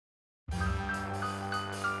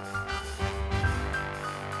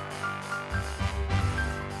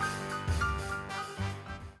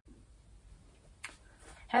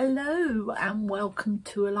Hello and welcome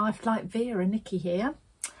to A Life Like Vera. Nikki here.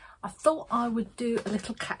 I thought I would do a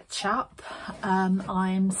little catch up.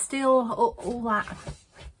 I'm still, all that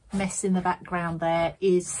mess in the background there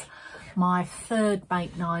is my third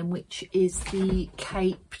make 9, which is the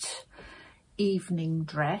caped evening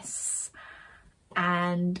dress,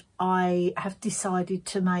 and I have decided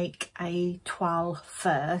to make a toile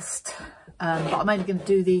first, but I'm only going to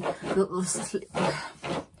do the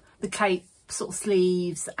cape sort of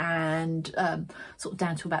sleeves and sort of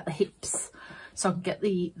down to about the hips, so I can get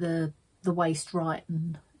the waist right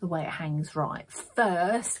and the way it hangs right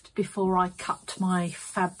first before I cut my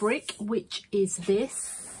fabric, which is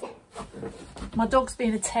this. My dog's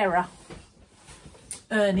being a terror,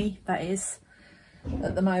 Ernie that is,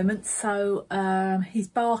 at the moment, so he's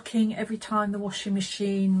barking every time the washing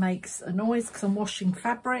machine makes a noise because I'm washing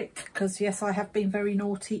fabric, because yes, I have been very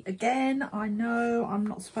naughty again. I know I'm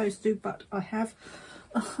not supposed to, but I have.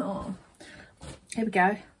 Oh, here we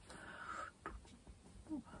go.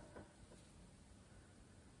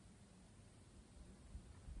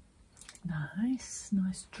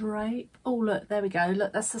 Nice drape. Oh look, there we go,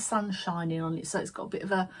 look, that's the sun shining on it, so it's got a bit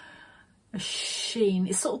of a sheen.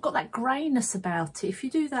 It's sort of got that greyness about it. If you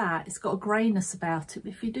do that, it's got a greyness about it,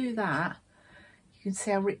 but if you do that, you can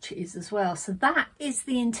see how rich it is as well. So that is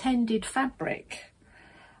the intended fabric.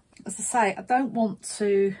 As I say, I don't want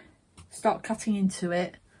to start cutting into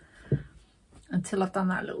it until I've done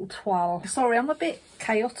that little toile. Sorry, I'm a bit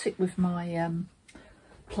chaotic with my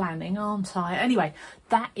planning, aren't I? Anyway,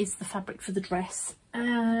 that is the fabric for the dress,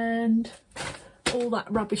 and all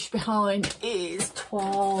that rubbish behind is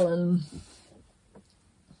toile, and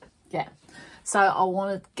yeah, so I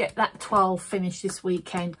want to get that toile finished this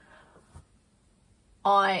weekend.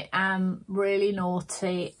 I am really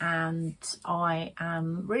naughty and I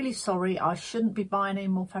am really sorry. I shouldn't be buying any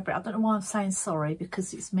more fabric. I don't know why I'm saying sorry,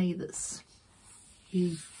 because it's me that's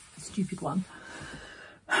the stupid one.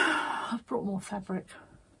 I've brought more fabric.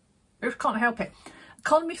 I just can't help it.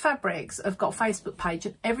 Economy Fabrics have got a Facebook page,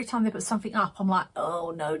 and every time they put something up, I'm like,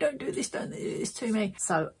 oh no, don't do this to me.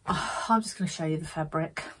 So I'm just going to show you the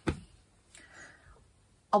fabric.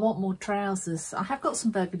 I want more trousers. I have got some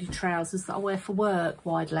burgundy trousers that I wear for work,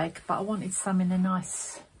 wide leg, but I wanted some in a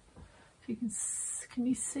nice, if you can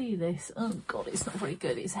you see this? Oh god, it's not very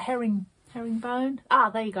good. It's a herringbone. Ah,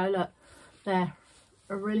 there you go, look there,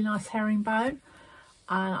 a really nice herringbone.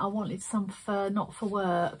 And I wanted some for not for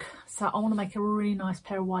work, so I want to make a really nice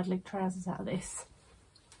pair of wide leg trousers out of this.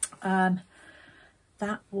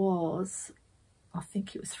 That was, I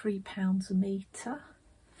think it was £3 a metre,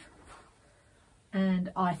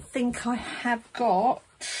 and I think I have got,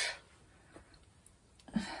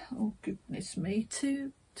 oh goodness me,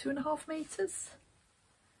 2.5 metres.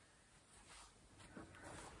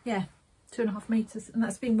 Yeah, 2.5 metres, and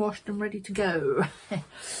that's been washed and ready to go.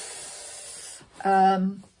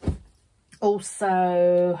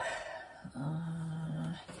 Also,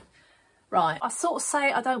 right, I sort of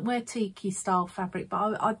say I don't wear tiki style fabric,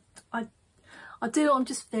 but I do. I'm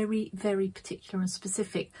just very particular and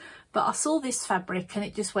specific. But I saw this fabric and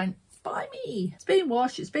it just went by me. It's been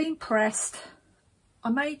washed, it's been pressed. I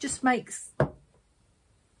may just make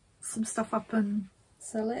some stuff up and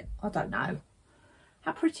sell it, I don't know.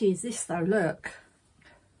 How pretty is this though? Look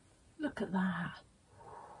at that.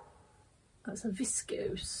 That's a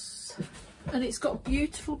viscose, and it's got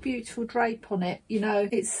beautiful drape on it. You know,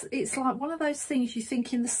 it's like one of those things you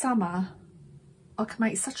think in the summer I can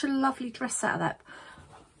make such a lovely dress out of that.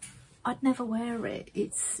 I'd never wear it.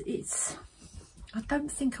 It's I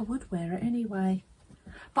don't think I would wear it anyway,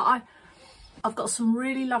 but I've got some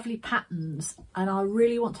really lovely patterns, and I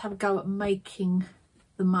really want to have a go at making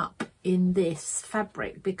them up in this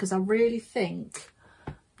fabric, because I really think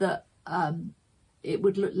that it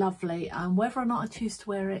would look lovely, and whether or not I choose to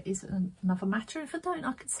wear it is another matter. If I don't,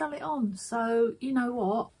 I could sell it on, so you know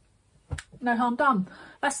what, no harm done.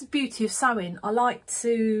 That's the beauty of sewing. I like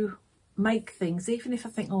to make things, even if I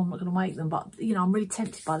think, oh, I'm not going to make them, but you know, I'm really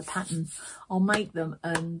tempted by the pattern, I'll make them.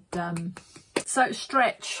 And so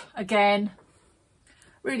stretch again,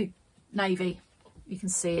 really navy, you can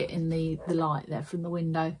see it in the light there from the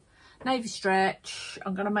window, navy stretch.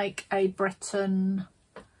 I'm going to make a Breton,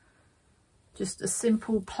 just a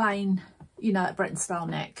simple plain, you know, Breton style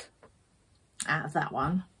neck out of that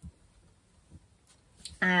one.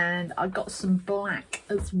 And I got some black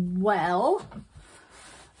as well,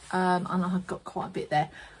 and I've got quite a bit there,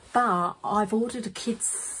 but I've ordered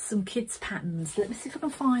some kids patterns. Let me see if I can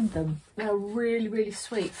find them. They're really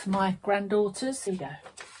sweet for my granddaughters. Here we go.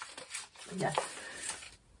 There we go.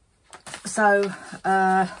 So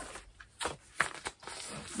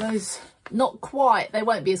those not quite, they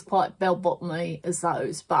won't be as quite bell-bottomy as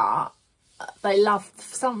those, but they love,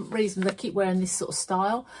 for some reason, they keep wearing this sort of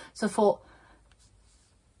style. So I thought,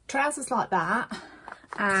 trousers like that,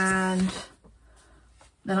 and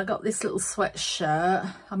then I got this little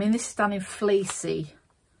sweatshirt. I mean, this is done in fleecy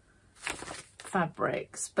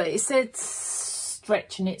fabrics, but it said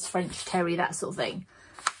stretch and it's French terry, that sort of thing.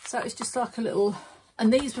 So it's just like a little,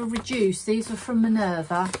 and these were reduced. These were from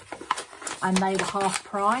Minerva, and they were half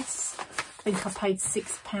price. I think I paid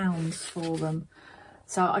 £6 for them.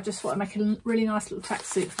 So I just want to make a really nice little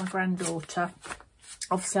tracksuit for my granddaughter.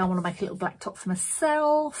 Obviously I want to make a little black top for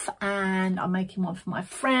myself, and I'm making one for my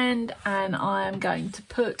friend, and I am going to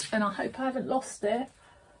put, and I hope I haven't lost it.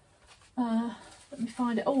 Let me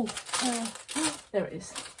find it. Oh, there it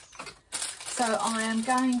is. So I am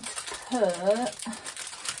going to put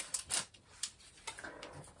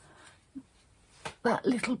that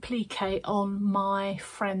little plique on my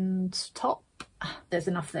friend's top. There's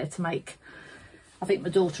enough there to make. I think my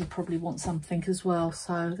daughter would probably want something as well,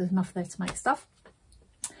 so there's enough there to make stuff.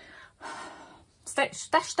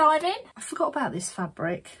 Stash diving. I forgot about this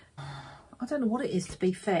fabric. I don't know what it is, to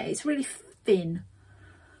be fair. It's really thin.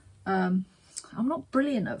 I'm not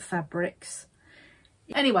brilliant at fabrics.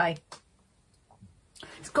 Anyway,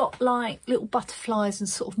 it's got like little butterflies and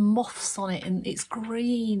sort of moths on it, and it's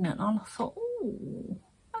green, and I thought, oh,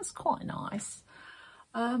 that's quite nice.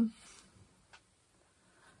 And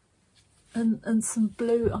some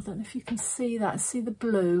blue. I don't know if you can see that. See the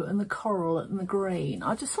blue and the coral and the green.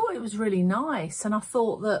 I just thought it was really nice, and I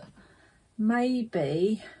thought that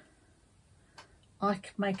maybe I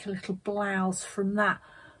could make a little blouse from that.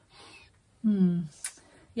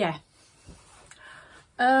 Yeah.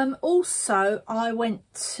 Also, I went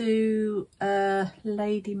to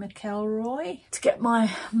Lady McElroy to get my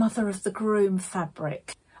Mother of the Groom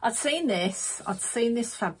fabric. I'd seen this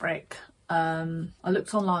fabric. I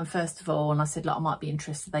looked online first of all, and I said, look, I might be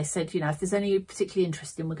interested. They said, you know, if there's any particularly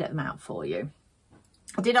interesting, we'll get them out for you.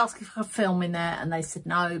 I did ask if I could film in there, and they said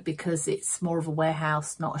no, because it's more of a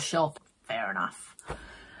warehouse, not a shop. Fair enough.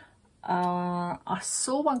 I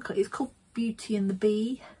saw one, it's called Beauty and the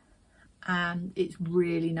Bee, and it's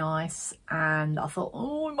really nice, and I thought,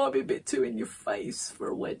 oh, it might be a bit too in your face for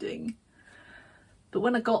a wedding. But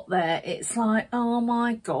when I got there, it's like, oh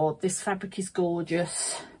my God, this fabric is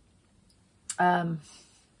gorgeous.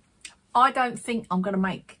 I don't think I'm going to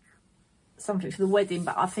make something for the wedding,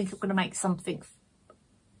 but I think I'm going to make something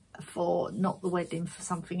for, not the wedding, for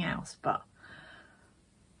something else. But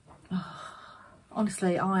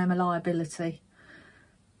honestly, I am a liability.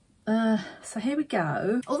 So here we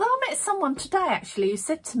go. Although I met someone today actually who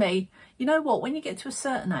said to me, you know what, when you get to a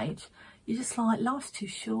certain age, you're just like, life's too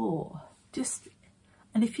short.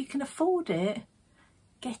 And if you can afford it,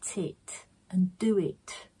 get it and do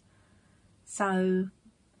it. So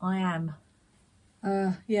I am.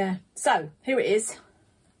 Yeah. So here it is.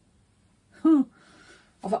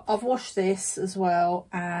 I've washed this as well,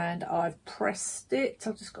 and I've pressed it.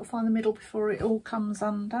 I've just got to find the middle before it all comes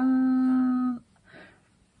undone.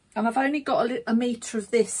 And I've only got a metre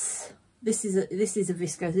of this. This is a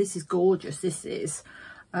viscose. This is gorgeous. This is,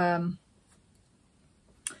 and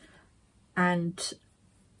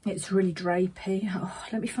it's really drapey. Oh,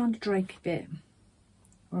 let me find a drapey bit.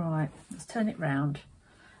 Right, let's turn it round,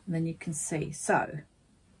 and then you can see. So,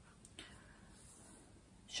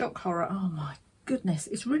 shock horror. Oh my goodness,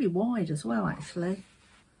 it's really wide as well, actually.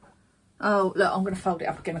 Oh, look, I'm going to fold it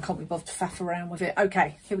up again. I can't be bothered to faff around with it.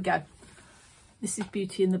 Okay, here we go. This is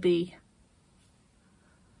Beauty and the Bee.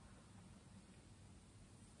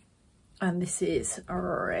 And this is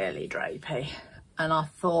really drapey. And I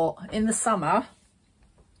thought, in the summer,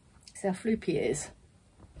 see how floopy it is.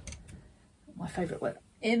 My favourite word.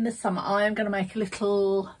 In the summer, I am going to make a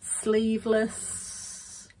little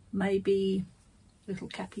sleeveless, maybe little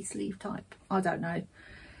cappy sleeve type, I don't know,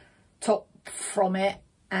 top from it.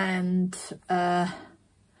 And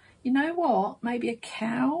you know what, maybe a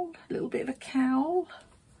cowl, a little bit of a cowl.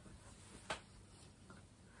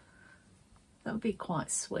 That would be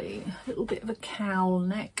quite sweet. A little bit of a cowl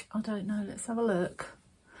neck. I don't know, let's have a look.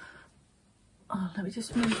 Oh, let me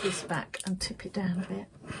just move this back and tip it down a bit.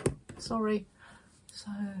 Sorry. So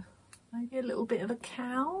maybe a little bit of a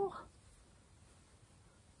cowl.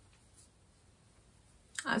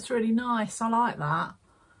 That's really nice. I like that.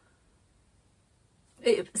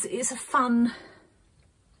 It's a fun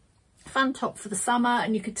top for the summer,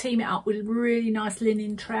 and you could team it up with really nice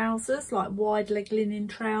linen trousers, like wide leg linen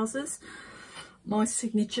trousers. My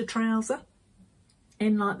signature trouser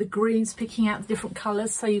in like the greens, picking out the different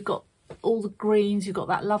colours. So you've got all the greens, you've got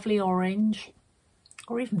that lovely orange,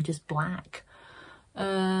 or even just black.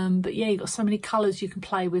 But yeah, you've got so many colours you can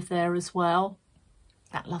play with there as well.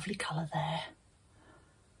 That lovely colour there.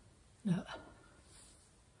 Look.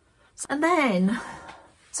 And then,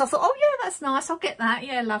 so I thought, oh yeah, that's nice, I'll get that,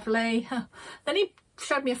 yeah, lovely. Then he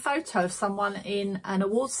showed me a photo of someone in an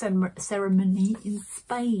awards ceremony in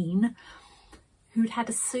Spain who'd had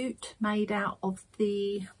a suit made out of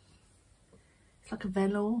the, it's like a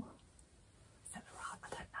velour. Is that right? I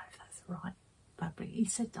don't know if that's the right fabric. He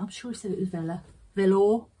said, I'm sure he said it was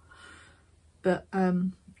velour, but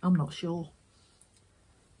I'm not sure.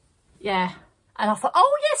 Yeah. And I thought,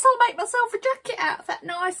 oh yes, I'll make myself a jacket out of that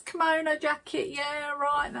nice kimono jacket. Yeah,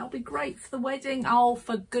 right, that'll be great for the wedding. Oh,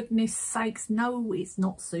 for goodness sakes, no, it's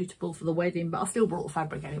not suitable for the wedding, but I still brought the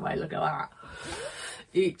fabric anyway. Look at that.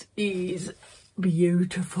 It is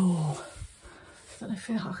beautiful. I don't know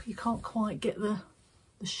if you can't quite get the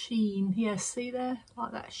sheen. Yeah, see there?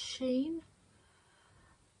 Like that sheen.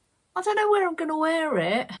 I don't know where I'm going to wear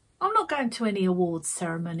it. I'm not going to any awards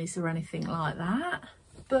ceremonies or anything like that.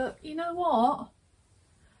 But you know what?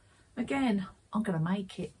 Again, I'm going to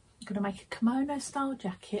make it. I'm going to make a kimono style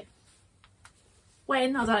jacket.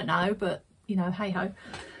 When? I don't know, but you know, hey ho.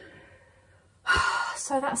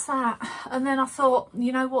 So that's that. And then I thought,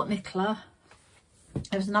 you know what, Nicola?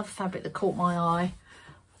 There was another fabric that caught my eye.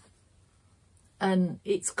 And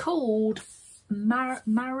it's called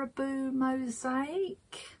Marabou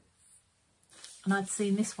Mosaic. And I'd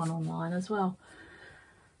seen this one online as well.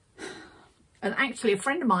 And actually a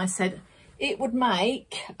friend of mine said it would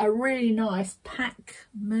make a really nice pack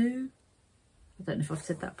moo. I don't know if I've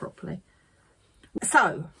said that properly.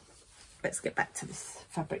 So let's get back to this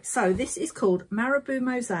fabric. So this is called Marabou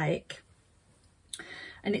Mosaic.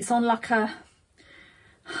 And it's on like a,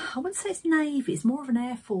 I wouldn't say it's navy, it's more of an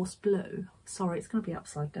Air Force blue. Sorry, it's going to be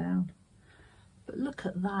upside down. But look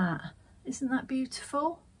at that. Isn't that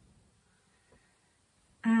beautiful?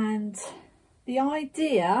 And the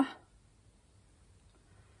idea,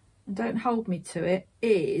 and don't hold me to it,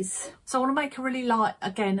 is, so I want to make a really light,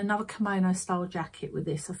 again, another kimono style jacket with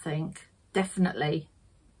this, I think. Definitely.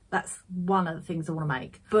 That's one of the things I want to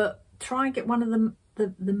make. But try and get one of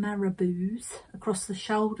the marabous across the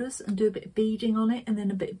shoulders and do a bit of beading on it, and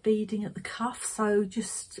then a bit of beading at the cuff. So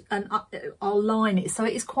just, and I'll line it. So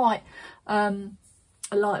it is quite a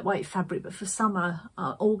lightweight fabric, but for summer,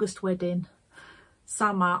 August wedding,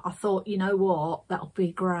 summer, I thought, you know what, that'll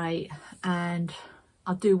be great. And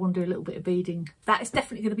I do want to do a little bit of beading. That is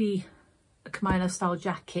definitely going to be a kimono style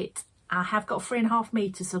jacket. I have got 3.5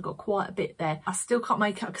 meters, so I've got quite a bit there. I still can't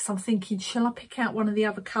make it because I'm thinking, shall I pick out one of the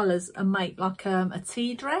other colours and make like a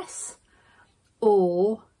tea dress,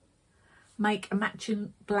 or make a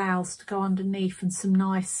matching blouse to go underneath and some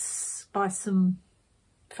nice, buy some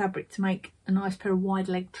fabric to make a nice pair of wide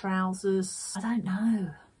leg trousers. I don't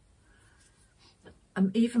know.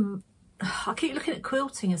 Even, I keep looking at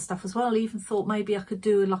quilting and stuff as well. I even thought maybe I could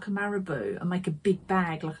do like a marabou and make a big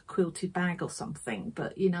bag, like a quilted bag or something.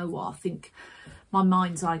 But you know what, I think my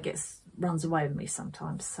mind's eye runs away with me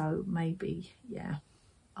sometimes. So maybe, yeah,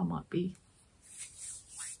 I might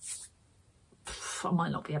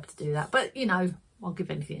not be able to do that. But you know, I'll give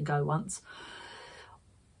anything a go once.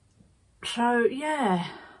 So yeah,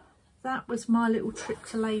 that was my little trip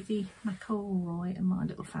to Lady McElroy and my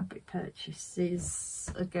little fabric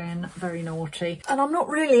purchases. Again, very naughty. And I'm not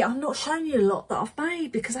showing you a lot that I've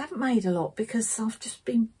made, because I haven't made a lot, because I've just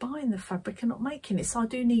been buying the fabric and not making it. So I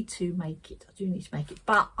do need to make it.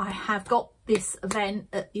 But I have got this event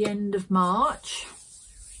at the end of March.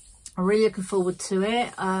 I'm really looking forward to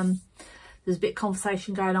it. There's a bit of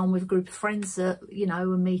conversation going on with a group of friends that, you know,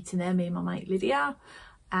 we're meeting there, me and my mate Lydia.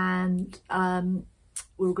 And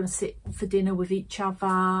we're all going to sit for dinner with each other,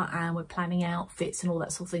 and we're planning outfits and all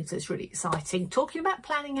that sort of thing. So it's really exciting. Talking about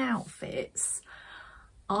planning outfits,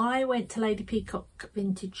 I went to Lady Peacock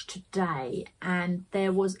Vintage today, and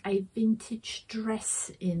there was a vintage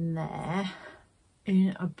dress in there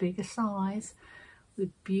in a bigger size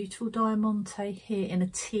with beautiful diamante here in a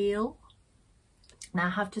teal. Now I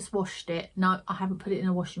have just washed it. No, I haven't put it in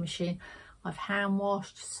a washing machine. I've hand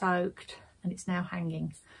washed, soaked, and it's now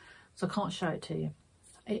hanging. So I can't show it to you.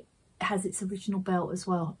 It has its original belt as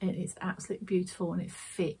well, and it's absolutely beautiful, and it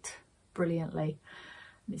fit brilliantly,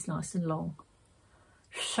 and it's nice and long.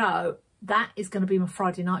 So that is going to be my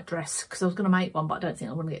Friday night dress, because I was going to make one, but I don't think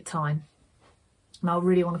I'm going to get time. And I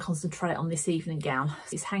really want to concentrate on this evening gown.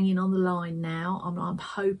 It's hanging on the line now. I'm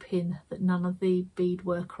hoping that none of the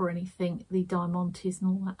beadwork or anything, the diamantes and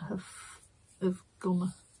all that have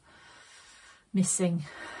gone missing.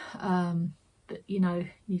 But you know,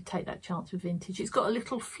 you take that chance with vintage. It's got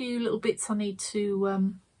a few little bits I need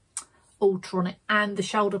to alter on it, and the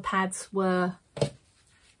shoulder pads were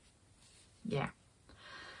yeah,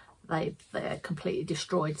 they're completely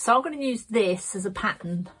destroyed. So I'm going to use this as a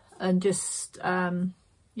pattern and just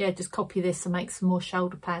yeah, just copy this and make some more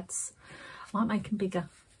shoulder pads. I might make them bigger,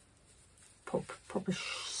 proper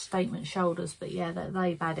statement shoulders, but yeah,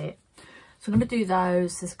 they've had it. So I'm going to do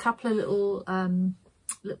those. There's a couple of little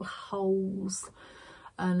holes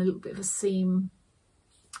and a little bit of a seam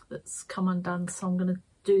that's come undone, so I'm going to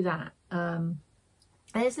do that.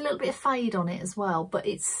 There's a little bit of fade on it as well, but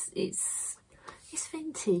it's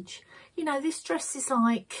vintage. You know, this dress is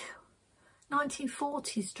like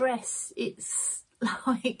 1940s dress. It's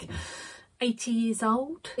like 80 years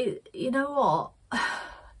old. You know what?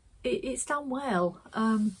 It's done well.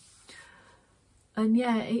 And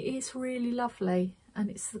yeah, it is really lovely,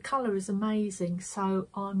 and the colour is amazing. So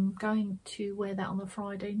I'm going to wear that on the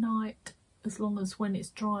Friday night, as long as when it's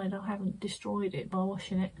dried I haven't destroyed it by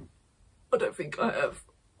washing it. I don't think I have.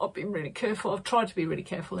 I've been really careful. I've tried to be really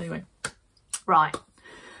careful anyway. Right,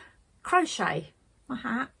 crochet my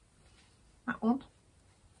hat, that one,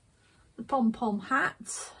 the Pom Pom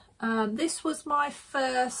hat. This was my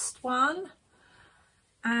first one,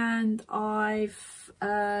 and I've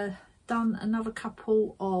done another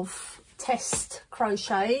couple of test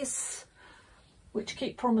crochets, which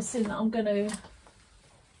keep promising that I'm going to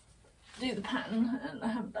do the pattern, and I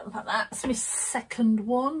haven't done that. That's my second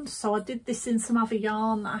one. So I did this in some other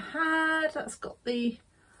yarn that I had. That's got the,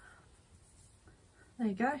 there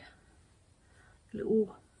you go,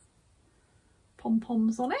 little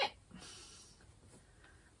pom-poms on it.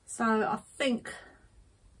 So I think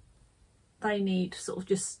they need sort of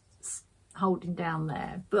just holding down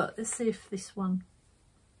there, but let's see if this one,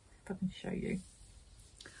 if I can show you.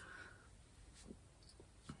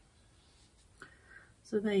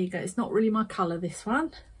 So there you go. It's not really my colour, this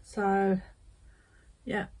one. So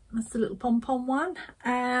yeah, that's the little pom-pom one,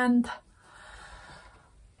 and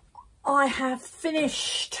I have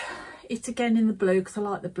finished it again in the blue because I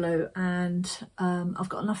like the blue, and I've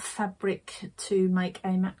got enough fabric to make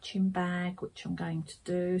a matching bag, which I'm going to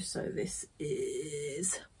do. So this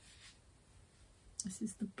is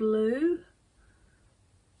the blue,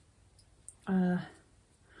 and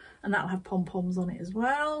that'll have pom-poms on it as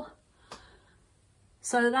well.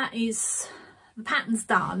 So that is, the pattern's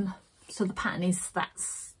done. So the pattern is,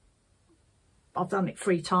 I've done it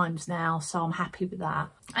 3 times now, so I'm happy with that.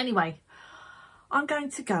 Anyway, I'm going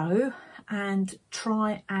to go and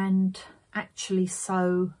try and actually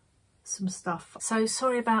sew some stuff. So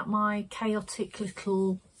sorry about my chaotic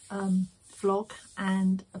little vlog,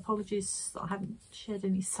 and apologies that I haven't shared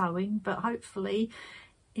any sewing, but hopefully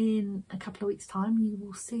in a couple of weeks' time you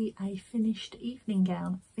will see a finished evening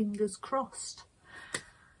gown, fingers crossed.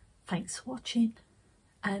 Thanks for watching,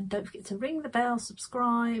 and don't forget to ring the bell,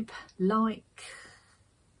 subscribe, like,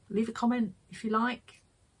 leave a comment if you like,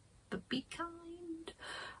 but be kind,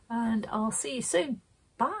 and I'll see you soon.